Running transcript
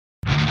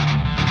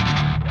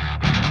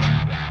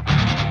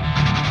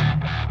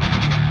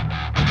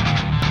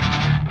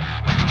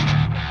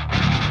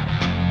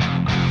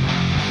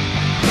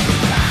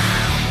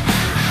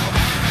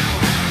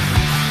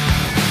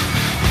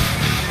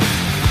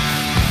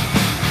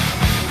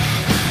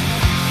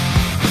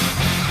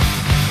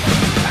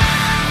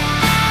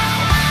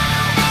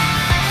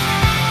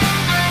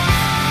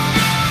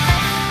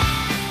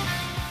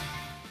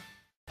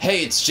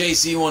It's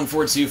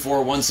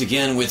JC1424 once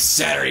again with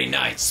Saturday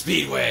Night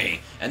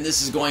Speedway, and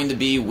this is going to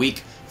be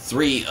week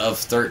 3 of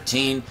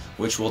 13,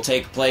 which will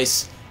take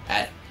place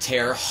at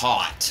Terre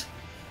Haute.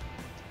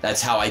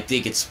 That's how I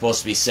think it's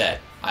supposed to be said.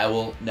 I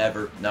will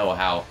never know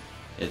how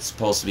it's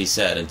supposed to be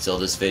said until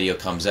this video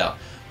comes out,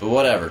 but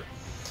whatever.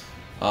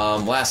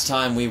 Last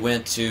time we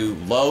went to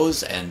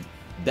Lowe's, and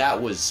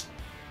that was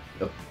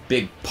a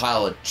big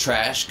pile of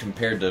trash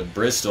compared to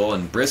Bristol,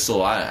 and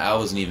Bristol, I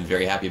wasn't even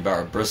very happy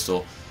about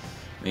Bristol.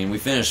 I mean, we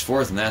finished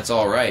 4th, and that's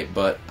alright,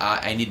 but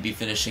I need to be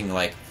finishing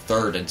like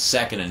 3rd and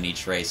 2nd in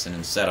each race, and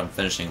instead I'm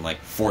finishing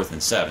like 4th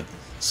and 7th.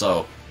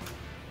 So,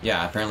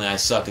 yeah, apparently I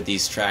suck at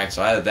these tracks.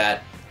 So either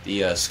that,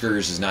 the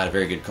Scourge is not a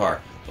very good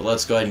car. But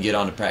let's go ahead and get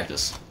on to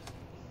practice.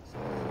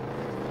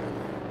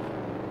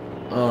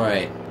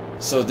 Alright,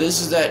 so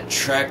this is that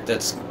track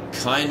that's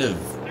kind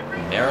of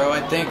narrow,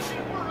 I think.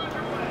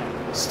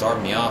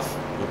 Start me off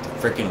with the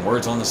freaking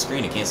words on the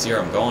screen. I can't see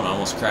where I'm going. I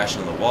almost crashed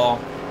into the wall.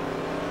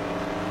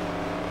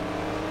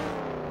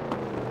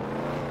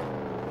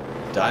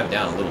 Dive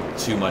down a little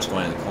too much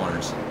going in the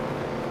corners.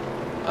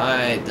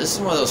 This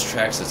is one of those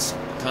tracks that's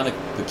kind of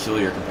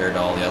peculiar compared to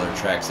all the other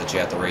tracks that you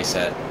have to race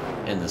at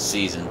in the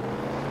season.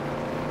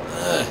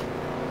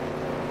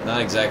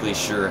 Not exactly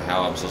sure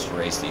how I'm supposed to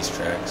race these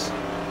tracks.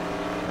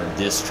 Or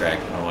this track.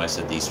 I don't know why I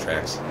said these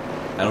tracks.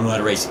 I don't know how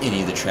to race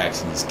any of the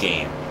tracks in this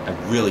game. I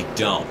really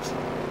don't.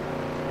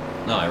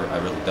 No, I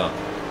really don't.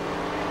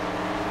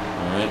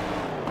 Alright.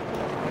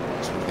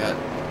 So we've got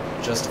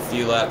just a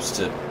few laps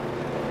to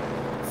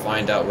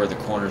find out where the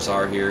corners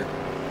are here.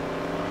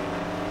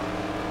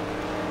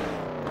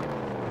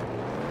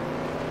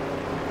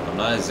 I'm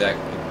not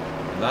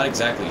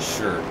exactly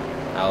sure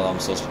how I'm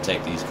supposed to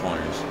take these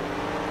corners.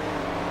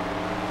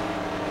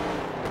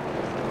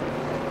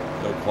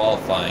 Go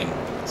qualifying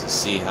to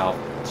see how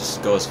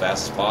just go as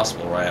fast as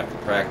possible right after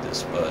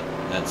practice, but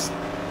that's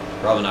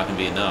probably not going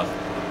to be enough.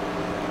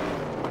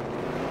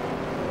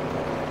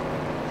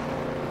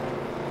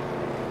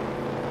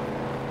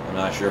 I'm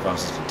not sure if I'm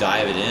supposed to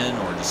dive it in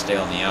or just stay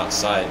on the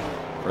outside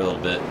for a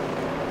little bit.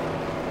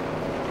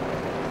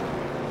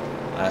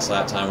 Last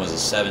lap time was a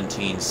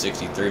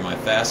 17:63. My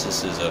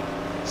fastest is a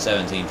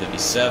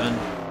 17:57.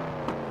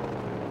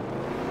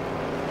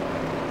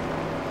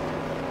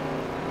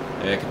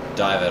 Maybe I could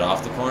dive it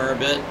off the corner a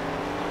bit.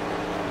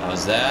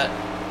 How's that?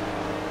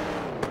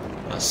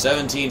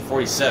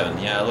 17:47.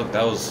 Yeah, look,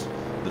 that was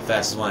the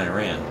fastest one I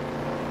ran.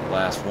 The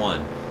last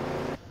one.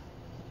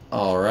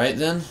 Alright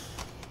then.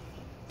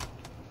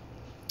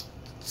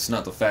 It's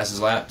not the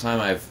fastest lap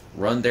time I've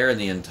run there in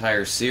the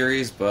entire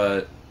series,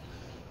 but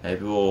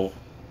maybe we'll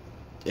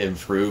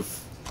improve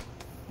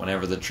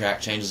whenever the track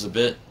changes a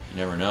bit. You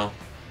never know.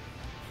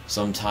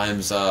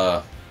 Sometimes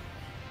the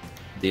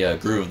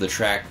groove of the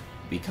track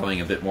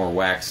becoming a bit more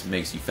waxed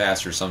makes you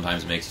faster.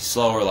 Sometimes it makes you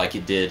slower, like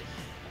it did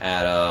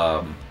at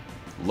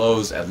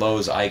Lowe's. At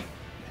Lowe's, I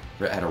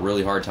had a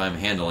really hard time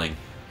handling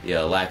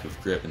the lack of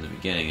grip in the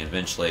beginning, and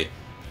eventually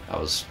I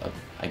was,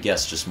 I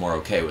guess, just more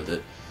okay with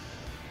it.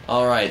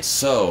 Alright,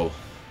 so,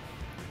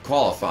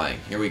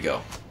 qualifying. Here we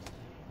go.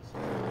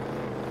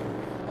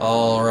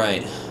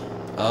 Alright.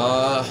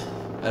 I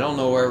don't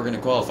know where we're going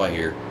to qualify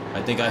here.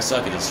 I think I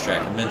suck at this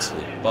track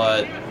immensely,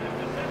 but you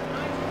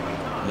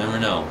never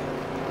know.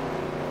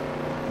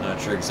 Not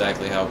sure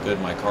exactly how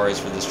good my car is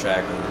for this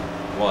track or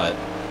what.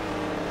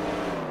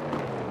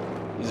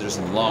 These are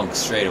some long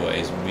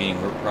straightaways, meaning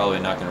we're probably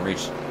not going to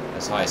reach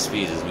as high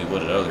speeds as we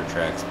would at other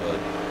tracks, but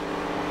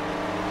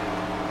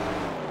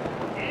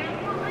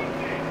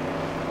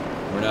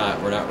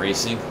we're not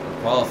racing.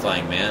 We're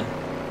qualifying, man.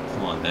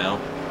 Come on now.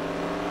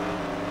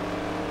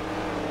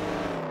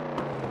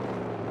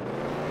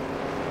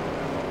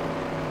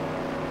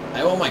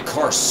 I want my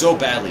car so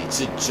badly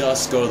to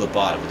just go to the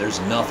bottom, but there's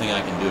nothing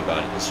I can do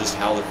about it. It's just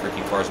how the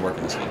freaking cars work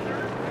in this game.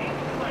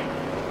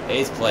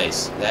 8th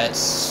place.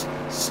 That's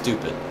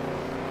stupid.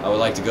 I would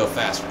like to go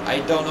faster. I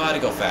don't know how to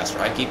go faster.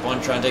 I keep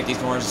on trying to take these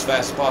corners as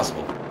fast as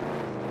possible.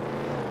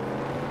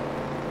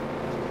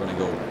 We're going to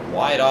go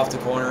wide off the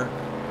corner.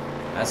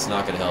 That's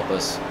not going to help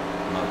us.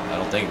 I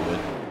don't think it would.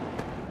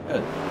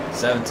 Good.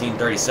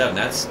 17:37.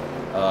 That's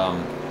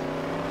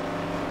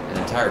an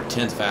entire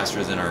 10th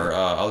faster than our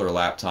other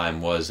lap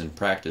time was in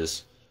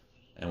practice.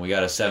 And we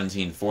got a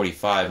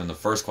 17:45 in the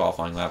first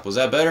qualifying lap. Was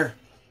that better?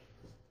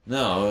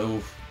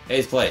 No.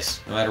 8th place,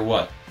 no matter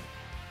what.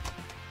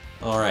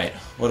 Alright,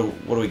 what do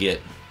we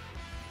get?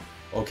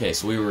 Okay,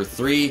 so we were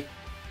 3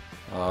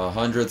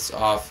 hundredths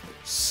off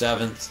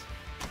 7th.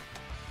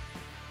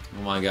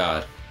 Oh my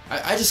god.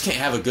 I just can't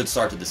have a good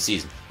start to the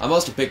season. I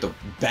must have picked a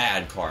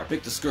bad car. I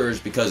picked the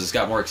Scourge because it's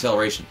got more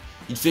acceleration.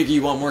 You'd figure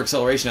you want more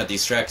acceleration at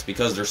these tracks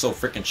because they're so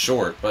freaking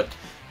short, but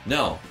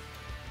no.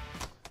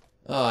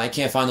 Oh, I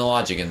can't find the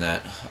logic in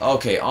that.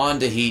 Okay, on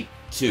to Heat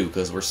 2,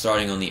 because we're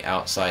starting on the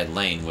outside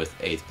lane with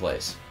 8th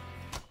place.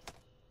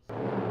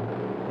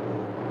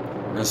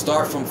 We're going to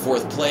start from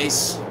 4th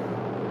place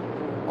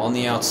on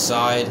the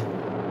outside.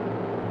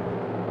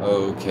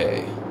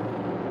 Okay.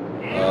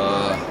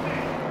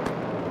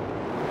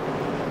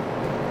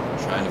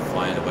 trying to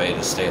find a way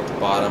to stay at the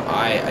bottom.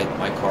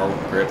 My car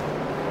won't grip.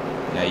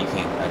 Yeah, you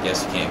can't. I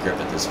guess you can't grip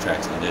at this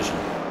track's condition.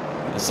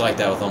 It's like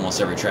that with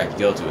almost every track you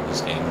go to in this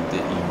game.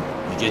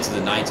 You get to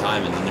the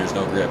nighttime and then there's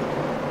no grip.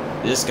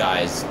 This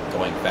guy is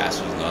going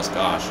faster than us.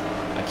 Gosh,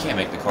 I can't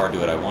make the car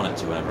do what I want it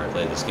to whenever I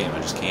play this game. I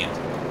just can't.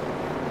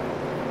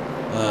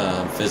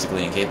 I'm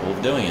physically incapable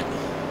of doing it.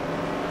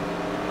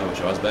 I wish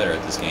I was better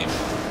at this game.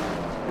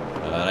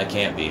 But I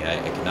can't be.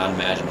 I cannot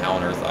imagine how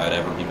on earth I would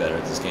ever be better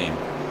at this game.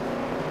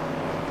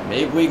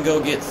 Maybe we can go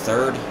get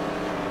third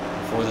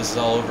before this is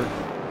all over.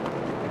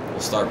 We'll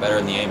start better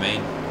in the A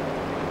main.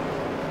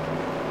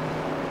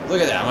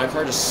 Look at that, my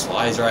car just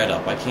slides right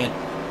up.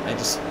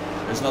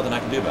 There's nothing I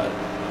can do about it.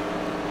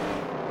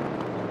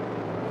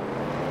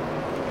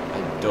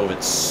 I dove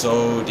it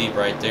so deep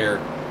right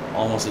there,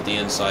 almost at the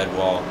inside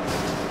wall.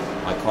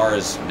 My car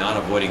is not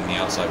avoiding the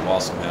outside wall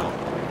somehow.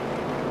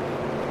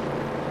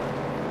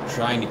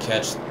 Trying to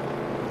catch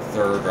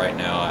third right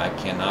now. I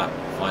cannot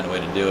find a way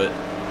to do it.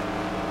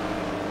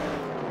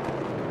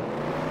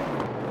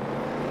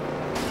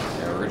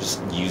 Yeah, we're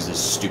just use this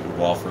stupid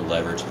wall for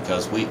leverage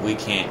because we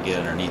can't get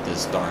underneath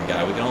this darn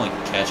guy. We can only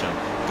catch him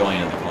going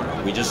in the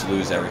corner. We just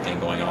lose everything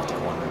going off the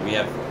corner.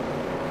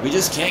 We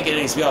just can't get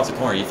any speed off the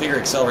corner. You figure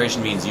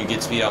acceleration means you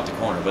get speed off the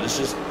corner, but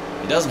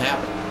it doesn't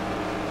happen.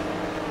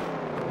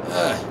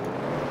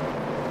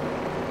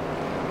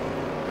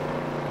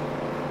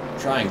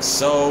 Trying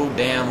so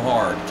damn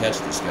hard to catch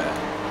this guy.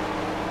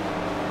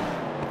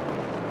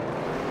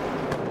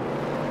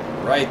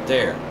 Right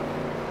there.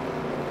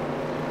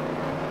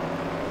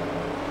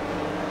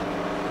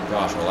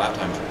 Gosh, our lap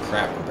times are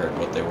crap compared to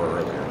what they were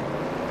earlier.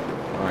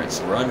 Alright,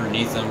 so we're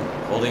underneath him,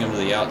 holding him to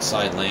the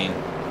outside lane.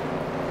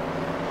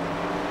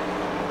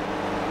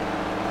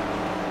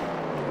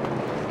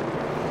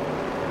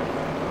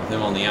 With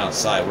him on the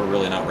outside, we're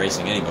really not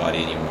racing anybody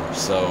anymore,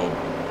 so...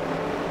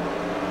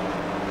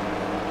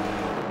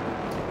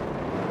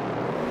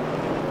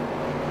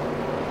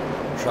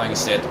 trying to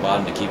stay at the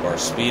bottom to keep our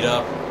speed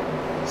up.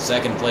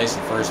 Second place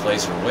and first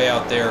place are way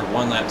out there.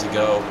 1 lap to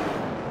go.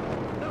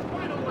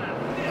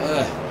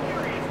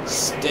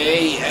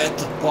 Stay at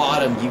the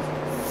bottom, you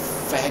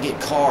faggot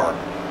car.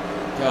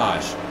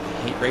 Gosh, I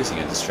hate racing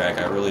at this track.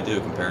 I really do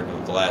compared to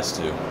the last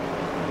two.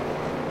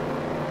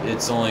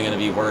 It's only going to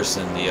be worse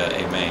than the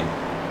A main.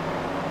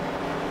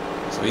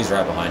 So he's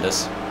right behind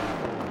us.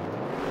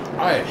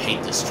 I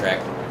hate this track.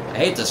 I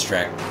hate this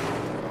track.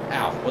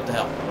 Ow, what the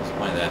hell? What's the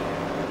point of that?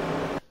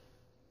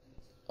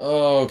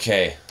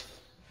 Okay,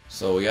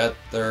 so we got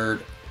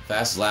third,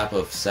 fastest lap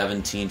of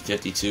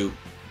 17:52.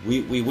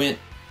 We went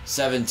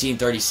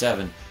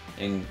 17:37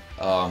 in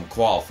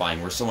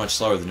qualifying. We're so much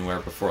slower than we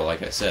were before,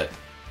 like I said.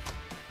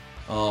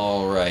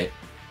 All right.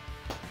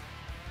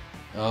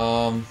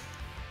 Well,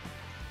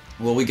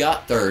 we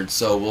got third,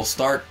 so we'll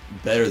start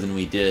better than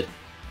we did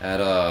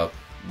at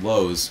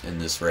Lowe's in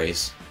this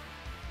race.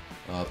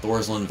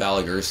 Thorsland,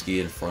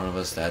 Valagurski in front of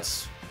us.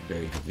 That's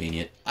very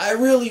convenient. I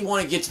really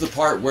want to get to the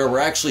part where we're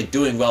actually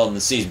doing well in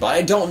the season, but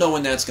I don't know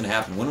when that's going to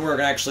happen, when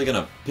we're actually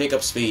going to pick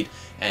up speed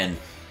and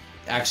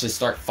actually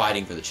start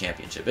fighting for the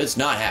championship. It's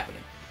not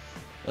happening.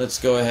 Let's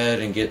go ahead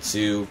and get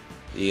to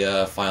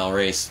the final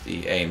race,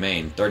 the A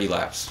main, 30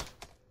 laps.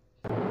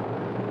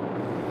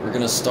 We're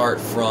going to start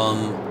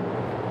from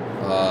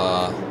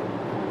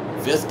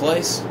 5th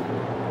place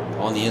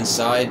on the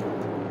inside.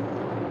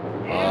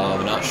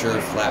 I'm not sure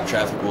if lap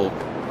traffic will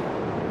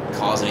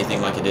cause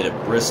anything like it did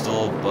at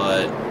Bristol,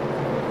 but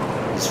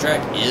this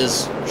track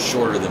is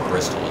shorter than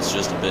Bristol. It's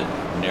just a bit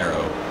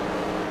narrow.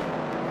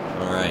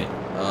 Alright.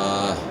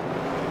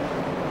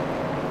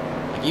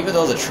 Like even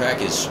though the track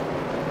is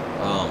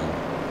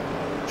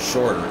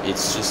shorter, it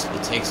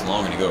takes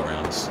longer to go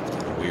around. It's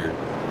kind of weird.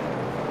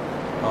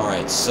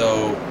 Alright,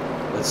 so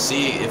let's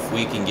see if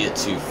we can get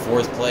to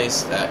 4th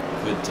place. That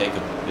could take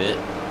a bit.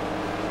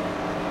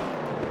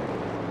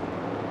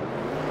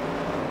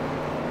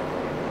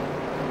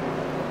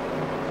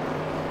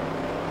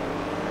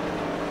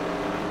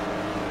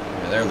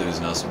 They're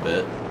losing us a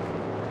bit.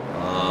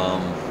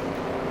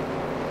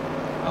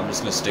 I'm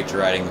just going to stick to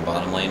riding the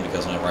bottom lane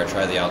because whenever I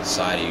try the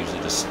outside, I usually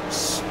just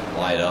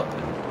slide up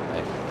and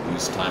I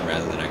lose time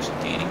rather than actually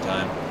gaining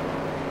time.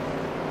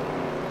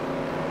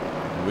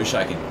 I wish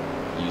I could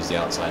use the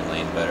outside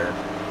lane better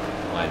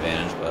to my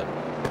advantage, but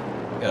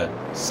we got a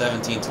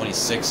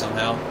 17:26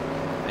 somehow,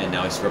 and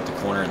now we screw up the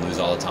corner and lose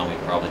all the time we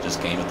probably just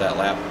gained with that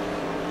lap.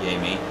 Yay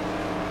me.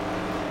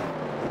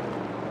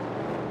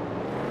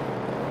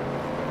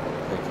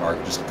 Car,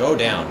 just go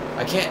down.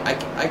 I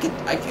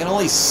can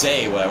only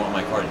say what I want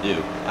my car to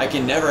do. I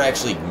can never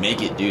actually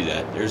make it do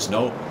that. There's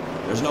no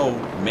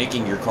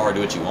making your car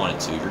do what you want it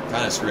to. You're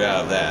kind of screwed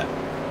out of that.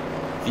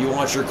 If you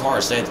want your car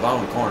to stay at the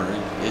bottom of the corner,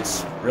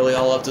 it's really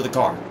all up to the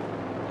car.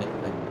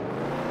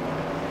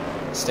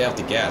 Stay off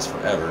the gas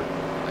forever.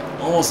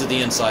 Like, almost at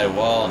the inside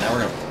wall, and now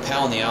we're gonna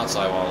pound the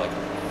outside wall like a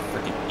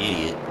freaking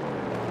idiot.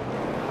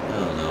 I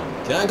don't know.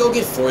 Can I go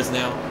get 4th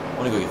now? I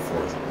want to go get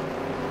 4th.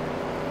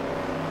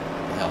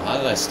 Hell, how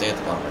did I stay at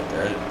the bottom right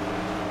there?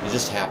 It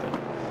just happened.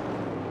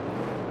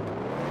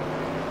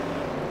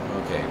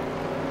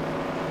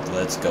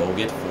 Let's go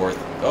get fourth.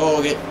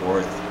 Go get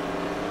fourth.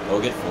 Go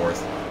get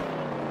fourth.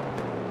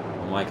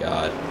 Oh my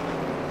god.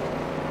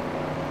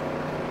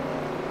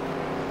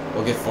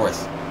 Go get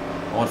fourth.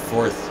 I want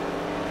fourth.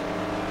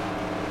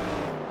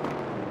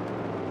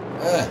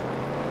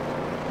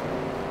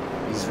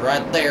 He's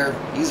right there.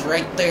 He's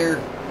right there.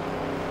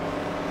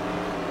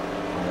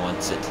 I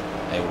wants it.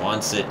 I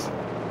wants it.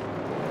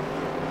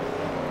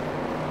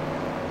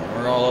 And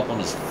we're all up on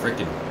this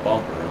freaking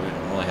bumper. We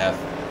don't really have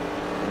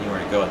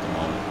anywhere to go at the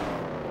moment.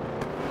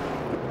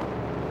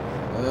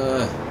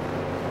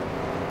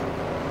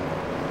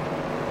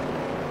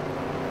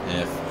 And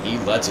if he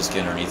lets us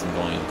get underneath him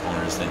going in the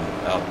corners, then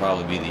that'll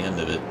probably be the end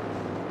of it.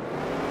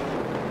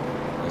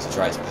 Unless he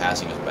tries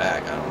passing us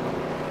back, I don't know.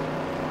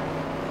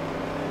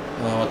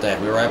 Oh, what the heck,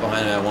 we were right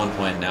behind him at one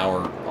point, now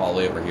we're all the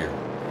way over here.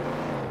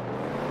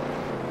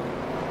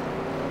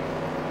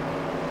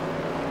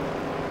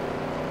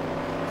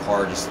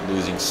 Car just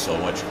losing so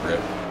much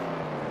grip.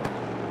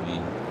 I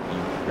mean,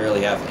 you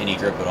barely have any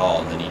grip at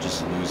all, and then you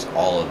just lose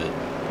all of it.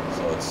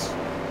 So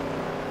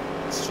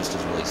it's just a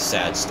really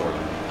sad story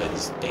when you play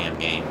this damn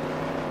game.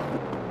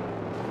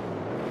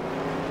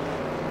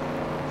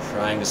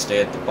 Trying to stay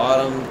at the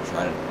bottom,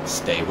 trying to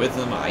stay with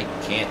them. I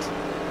can't.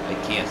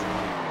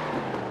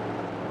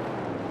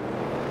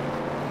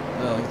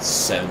 Well, it's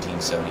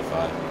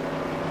 17:75.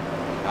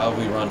 How have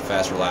we run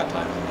faster lap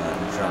times than that?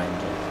 I'm trying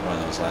to run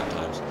those lap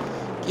times.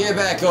 Get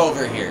back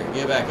over here.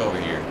 Get back over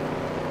here.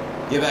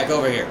 Get back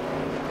over here.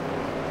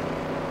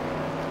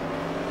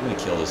 I'm gonna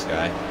kill this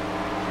guy.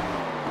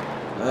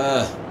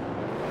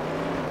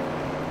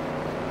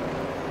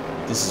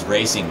 This is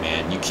racing,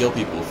 man. You kill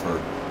people for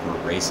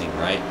racing,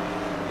 right?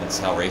 That's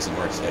how racing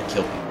works. You gotta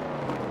kill people.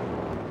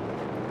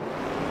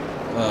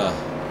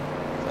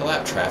 The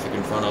lap traffic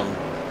in front of him.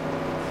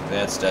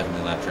 That's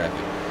definitely lap traffic.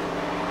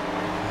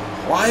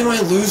 Why am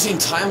I losing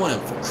time on him?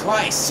 For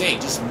Christ's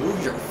sake, just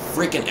move your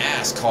freaking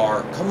ass,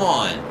 car. Come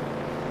on.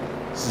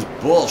 This is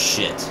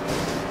bullshit.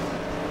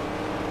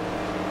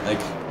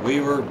 Like, we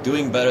were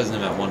doing better than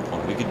him at one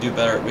point. We could do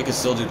better. We could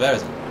still do better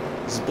than him.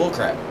 This is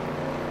bullcrap.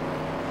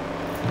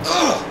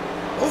 Ugh!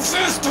 Go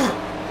faster!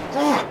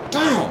 God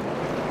damn!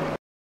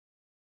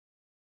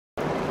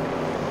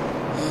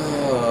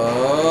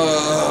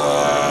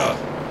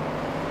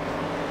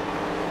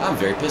 I'm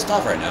very pissed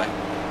off right now.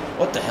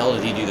 What the hell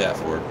did he do that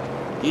for?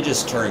 He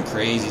just turned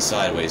crazy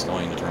sideways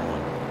going into turn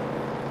one.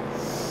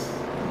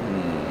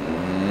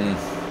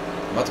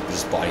 I'm about to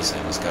just body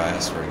slam this guy. I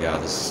swear to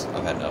God,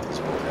 I've had enough of this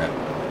bullcrap.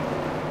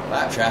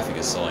 Lap traffic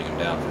is slowing him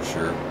down for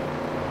sure.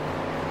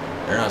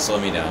 They're not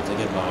slowing me down. If they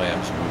get in my way, I'm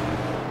just moving.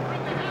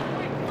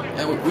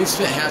 And we've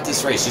spent half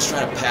this race just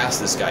trying to pass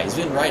this guy. He's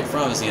been right in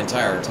front of us the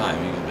entire time.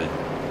 We've been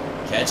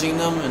catching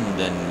them, and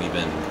then we've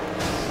been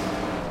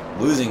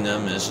losing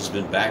them, and it's just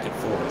been back and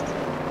forth.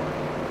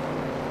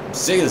 I'm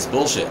sick of this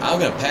bullshit. I'm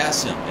gonna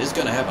pass him. It's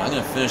gonna happen. I'm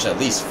gonna finish at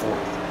least fourth.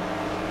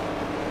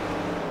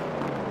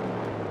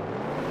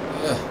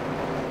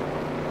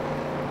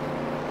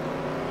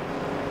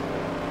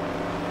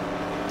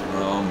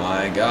 Oh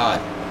my god.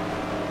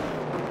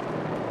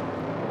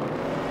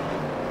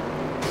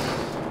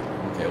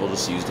 Okay, we'll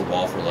just use the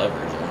wall for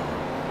leverage.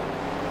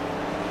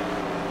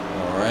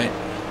 Alright.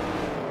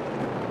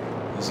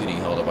 He's getting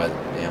held up by the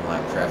damn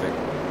lap traffic.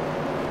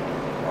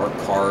 Our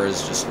car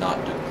is just not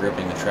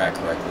gripping the track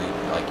correctly,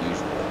 like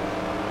usual.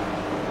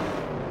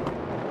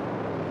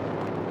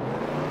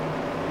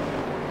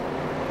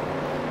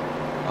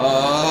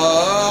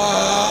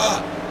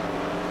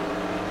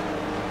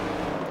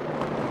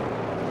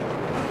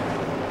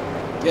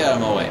 Get out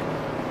of my way.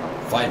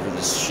 Fight for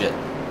this shit.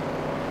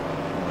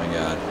 Oh my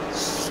god.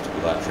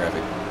 Stupid lap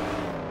traffic.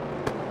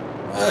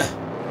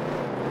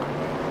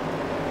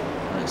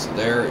 Alright, so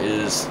there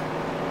is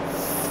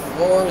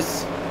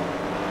fourth.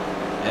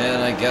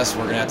 And I guess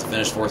we're going to have to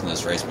finish fourth in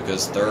this race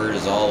because third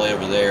is all the way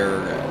over there.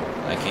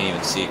 I can't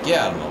even see it. Get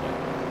out of my way.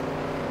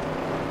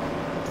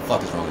 What the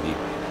fuck is wrong with you?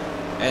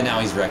 And now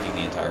he's wrecking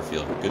the entire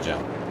field. Good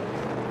job.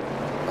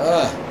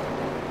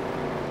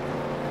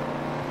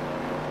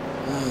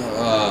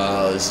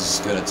 This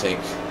is going to take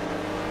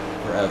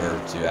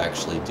forever to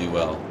actually do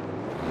well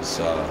in this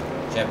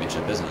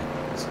championship, isn't it?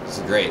 This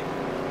is great.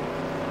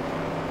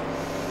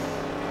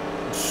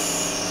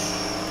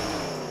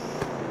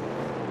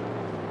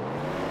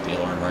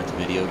 Dale Earnhardt the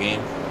video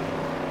game?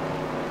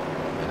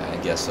 Yeah, I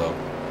guess so.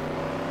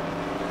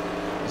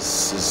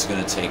 This is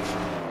going to take...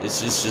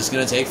 It's just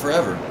going to take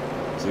forever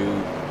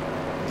to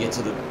get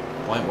to the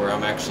point where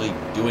I'm actually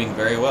doing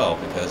very well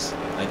because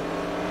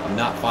I'm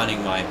not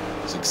finding my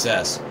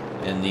success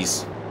in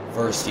these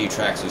first few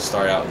tracks we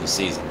start out in the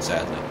season,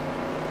 sadly.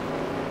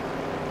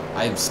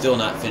 I'm still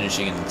not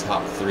finishing in the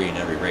top 3 in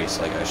every race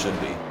like I should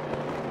be.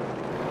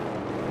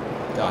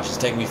 Gosh, it's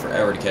taking me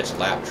forever to catch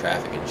lap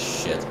traffic and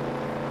shit.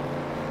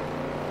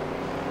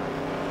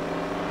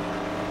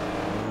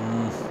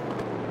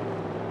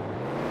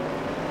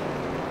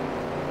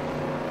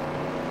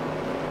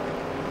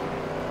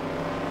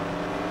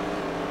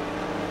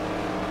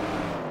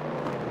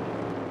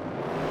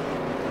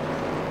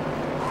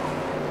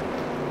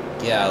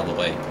 Get out of the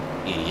way.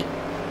 Idiot.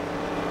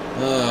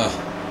 Move.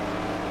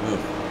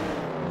 Move.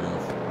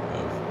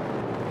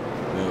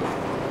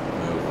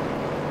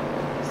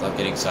 Stop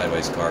getting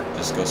sideways, car.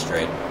 Just go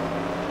straight.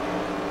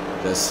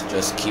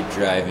 Just keep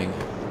driving.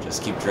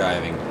 Just keep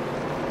driving.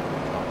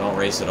 Don't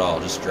race at all.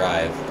 Just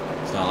drive.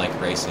 It's not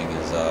like racing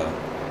is the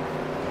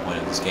point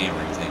of this game or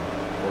anything.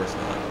 Of course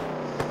not.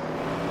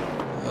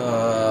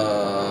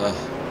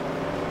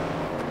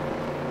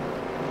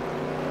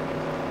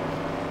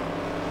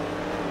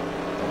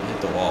 Don't hit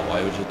the wall.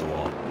 Why would you hit the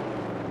wall?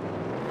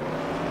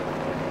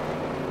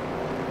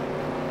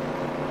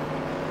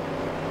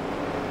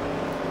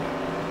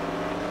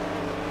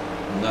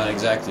 I'm not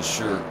exactly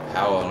sure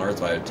how on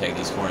earth I would take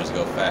these corners to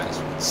go fast.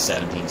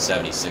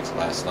 1776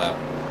 last lap.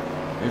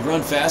 We've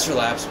run faster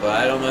laps, but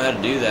I don't know how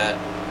to do that.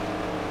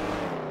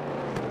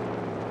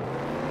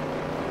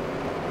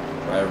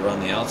 Try to run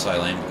the outside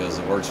lane because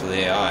it works for the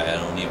AI. I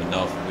don't even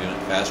know if we went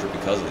faster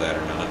because of that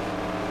or not.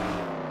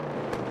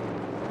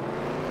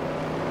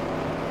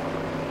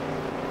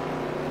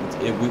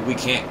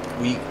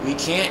 We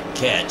can't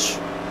catch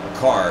a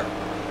car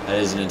that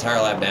is an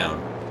entire lap down.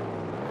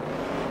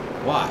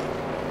 Why?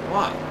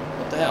 Why?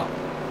 What the hell?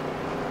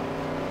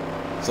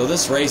 So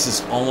this race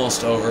is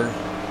almost over.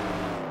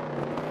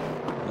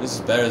 This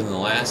is better than the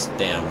last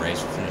damn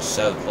race. We finished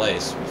 7th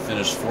place. We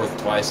finished 4th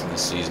twice in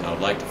this season. I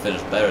would like to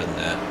finish better than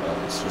that, but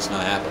it's just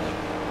not happening.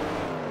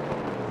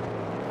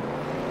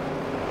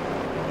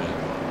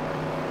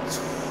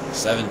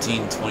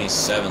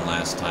 17:27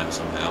 last time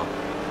somehow.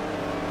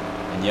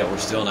 And yet we're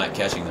still not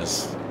catching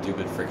this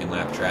stupid freaking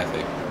lap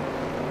traffic.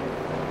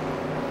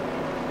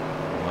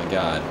 Oh my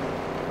god.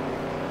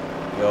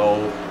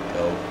 Go,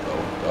 go, go,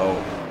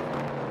 go.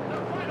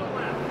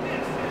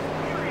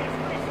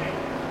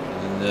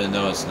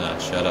 No, it's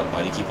not. Shut up.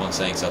 Why do you keep on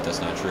saying stuff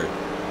that's not true?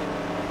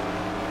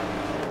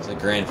 It's a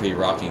Grand Prix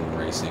rocking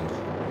racing.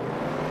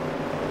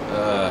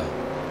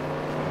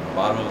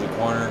 Bottom of the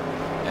corner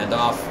and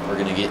off. We're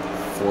gonna get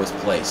 4th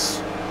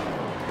place.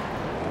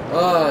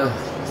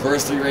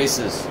 First 3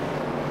 races.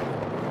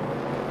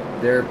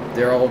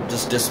 They're all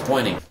just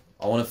disappointing.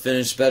 I want to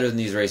finish better than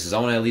these races. I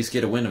want to at least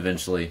get a win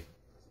eventually.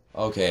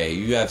 Okay,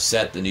 you have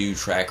set the new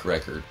track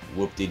record.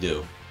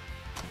 Whoop-de-doo.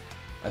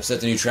 I've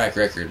set the new track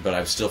record, but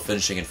I'm still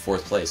finishing in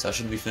 4th place. I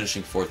shouldn't be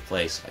finishing 4th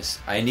place.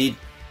 I need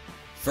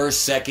 1st,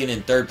 2nd,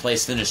 and 3rd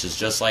place finishes,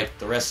 just like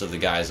the rest of the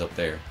guys up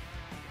there.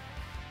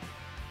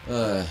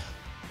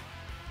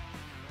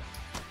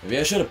 Maybe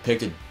I should have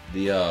picked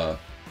the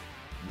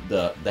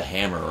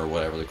hammer or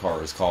whatever the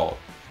car is called,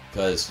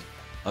 because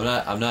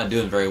I'm not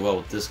doing very well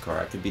with this car.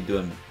 I could be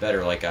doing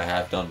better like I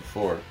have done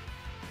before.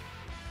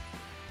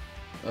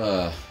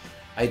 I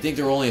think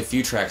there were only a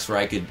few tracks where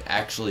I could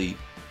actually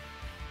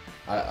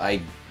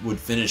I would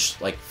finish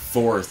like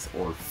 4th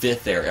or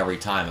 5th there every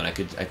time, and I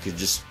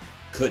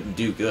couldn't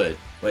do good.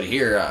 But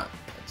here at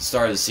the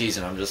start of the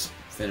season, I'm just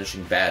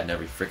finishing bad in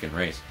every freaking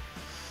race.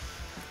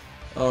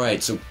 All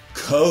right, so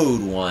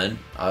Code won.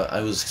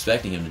 I was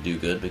expecting him to do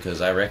good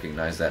because I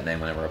recognize that name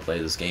whenever I play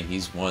this game.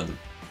 He's one of the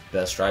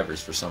best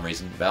drivers for some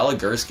reason.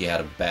 Valigursky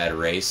had a bad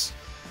race.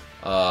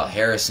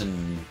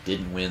 Harrison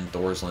didn't win.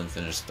 Thorsland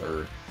finished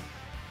 3rd.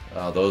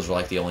 Those are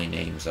like the only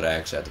names that I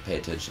actually have to pay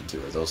attention to,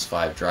 are those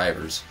 5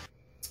 drivers.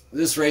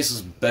 This race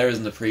was better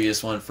than the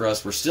previous one for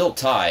us. We're still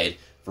tied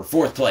for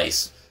 4th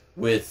place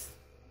with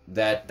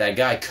that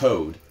guy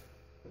Code.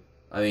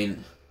 I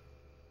mean,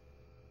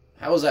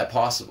 how is that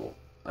possible?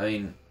 I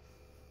mean,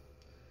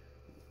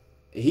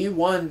 he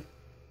won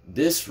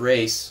this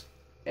race,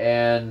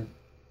 and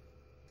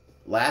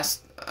I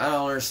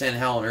don't understand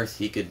how on earth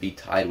he could be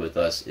tied with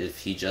us if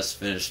he just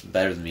finished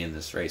better than me in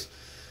this race.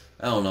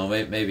 I don't know,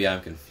 maybe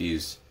I'm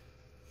confused.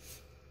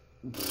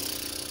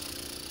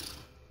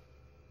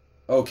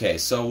 Okay,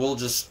 so we'll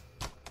just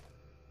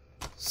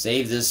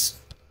save this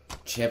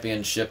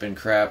championship and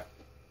crap.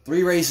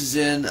 3 races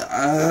in,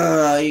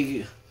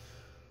 I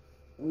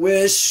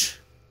wish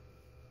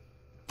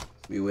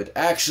we would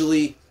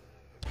actually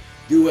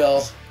do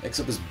well, next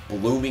up is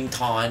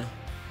BloomingTON.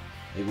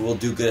 Maybe we'll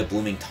do good at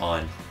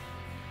BloomingTON.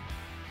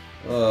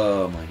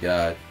 Oh my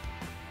god.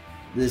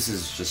 This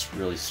is just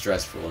really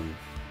stressful and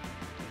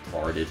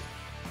retarded.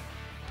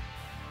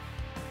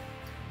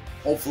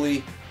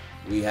 Hopefully,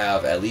 we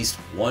have at least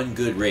one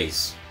good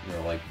race. You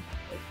know, like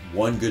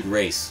one good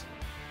race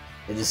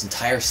in this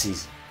entire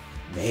season.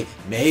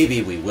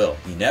 Maybe we will.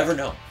 You never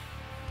know.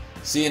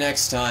 See you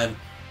next time.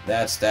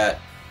 That's that.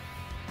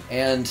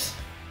 And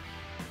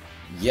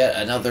yet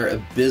another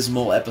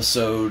abysmal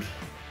episode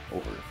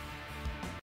over.